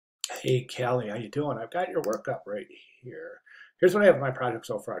Hey, Callie, how you doing? I've got your work up right here. Here's what I have in my project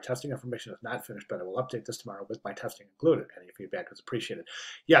so far. Testing information is not finished, but I will update this tomorrow with my testing included. Any feedback is appreciated.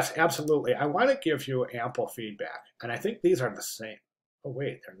 Yes, absolutely. I want to give you ample feedback, and I think these are the same. Oh,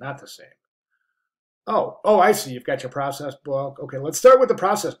 wait, they're not the same. Oh, I see. You've got your process book. Okay, let's start with the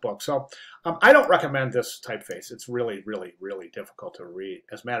process book. So I don't recommend this typeface. It's really, really, really difficult to read.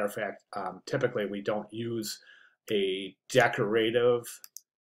 As a matter of fact, typically we don't use a decorative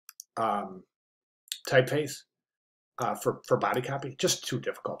um, typeface for body copy. Just too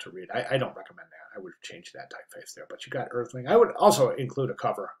difficult to read. I don't recommend that. I would change that typeface there. But you got Earthling. I would also include a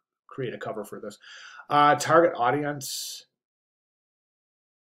cover, create a cover for this. Target audience.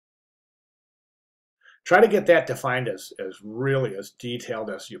 Try to get that defined as really as detailed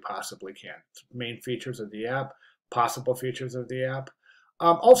as you possibly can. Main features of the app, possible features of the app.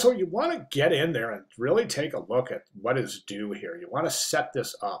 Also, you want to get in there and really take a look at what is due here. You want to set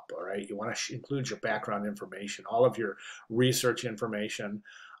this up, all right? You want to include your background information, all of your research information.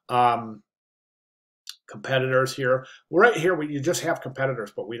 Competitors here. Right here, you just have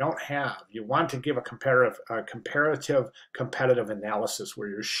competitors, but we don't have. You want to give a comparative competitive analysis where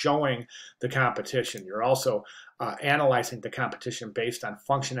you're showing the competition. You're also analyzing the competition based on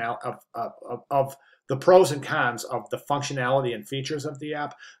of the pros and cons of the functionality and features of the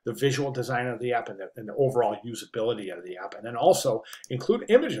app, the visual design of the app, and the overall usability of the app, and then also include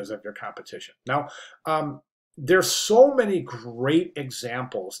images of your competition. Now, there's so many great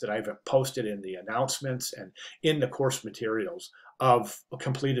examples that I've posted in the announcements and in the course materials of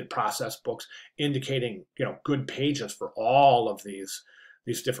completed process books indicating, good pages for all of these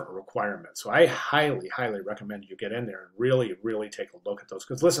different requirements. So I highly, highly recommend you get in there and really, really take a look at those.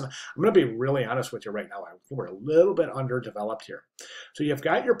 Because listen, I'm going to be really honest with you right now. We're a little bit underdeveloped here. So you've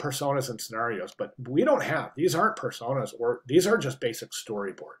got your personas and scenarios, but these aren't personas, or these are just basic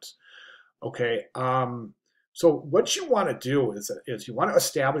storyboards. Okay. So what you want to do is you want to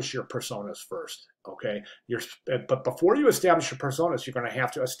establish your personas first, okay? But before you establish your personas, you're going to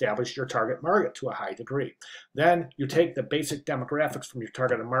have to establish your target market to a high degree. Then you take the basic demographics from your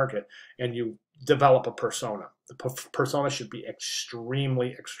target market and you develop a persona. The persona should be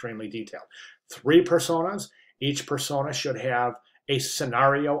extremely, extremely detailed. 3 personas. Each persona should have a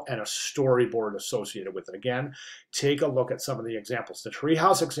scenario and a storyboard associated with it. Again, take a look at some of the examples. The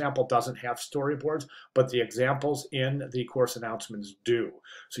treehouse example doesn't have storyboards, but the examples in the course announcements do.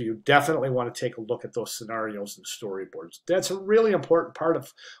 So you definitely want to take a look at those scenarios and storyboards. That's a really important part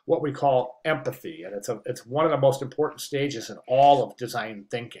of what we call empathy, and it's one of the most important stages in all of design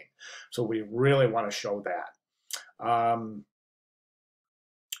thinking. So we really want to show that.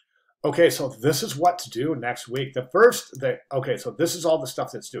 Okay, so this is what to do next week. Okay, so this is all the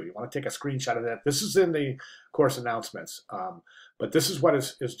stuff that's due. You want to take a screenshot of that. This is in the course announcements, but this is what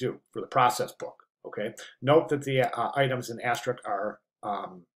is due for the process book, okay? Note that the items in asterisk are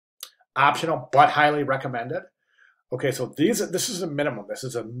optional, but highly recommended. Okay, so this is a minimum. This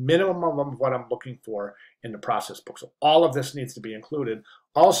is a minimum of what I'm looking for in the process book. So all of this needs to be included.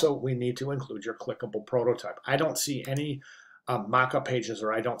 Also, we need to include your clickable prototype. I don't see any mock-up pages,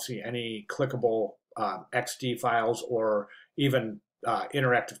 or I don't see any clickable XD files, or even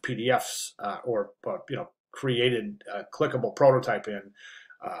interactive PDFs, or created clickable prototype in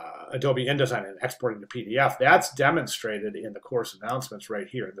Adobe InDesign and exporting to PDF. That's demonstrated in the course announcements right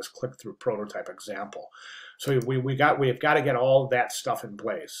here in this click-through prototype example. So we've got to get all that stuff in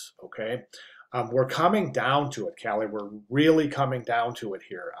place. Okay. We're coming down to it, Callie. We're really coming down to it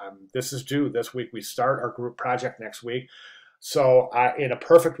here. This is due this week. We start our group project next week. So in a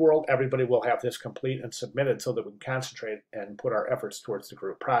perfect world, everybody will have this complete and submitted so that we can concentrate and put our efforts towards the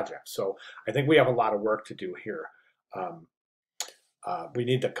group project. So I think we have a lot of work to do here. We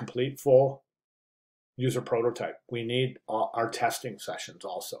need the complete full user prototype. We need our testing sessions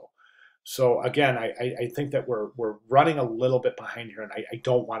also. So again, I think that we're running a little bit behind here, and I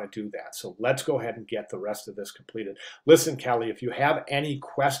don't want to do that. So let's go ahead and get the rest of this completed. Listen, Callie, if you have any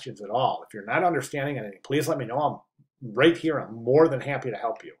questions at all, if you're not understanding anything, please let me know. I'm right here. I'm more than happy to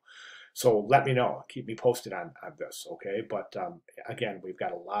help you. So let me know. Keep me posted on this, okay? But again, we've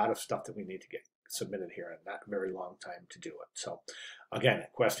got a lot of stuff that we need to get submitted here, and not a very long time to do it. So again,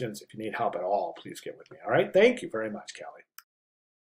 questions, if you need help at all, please get with me. All right? Thank you very much, Callie.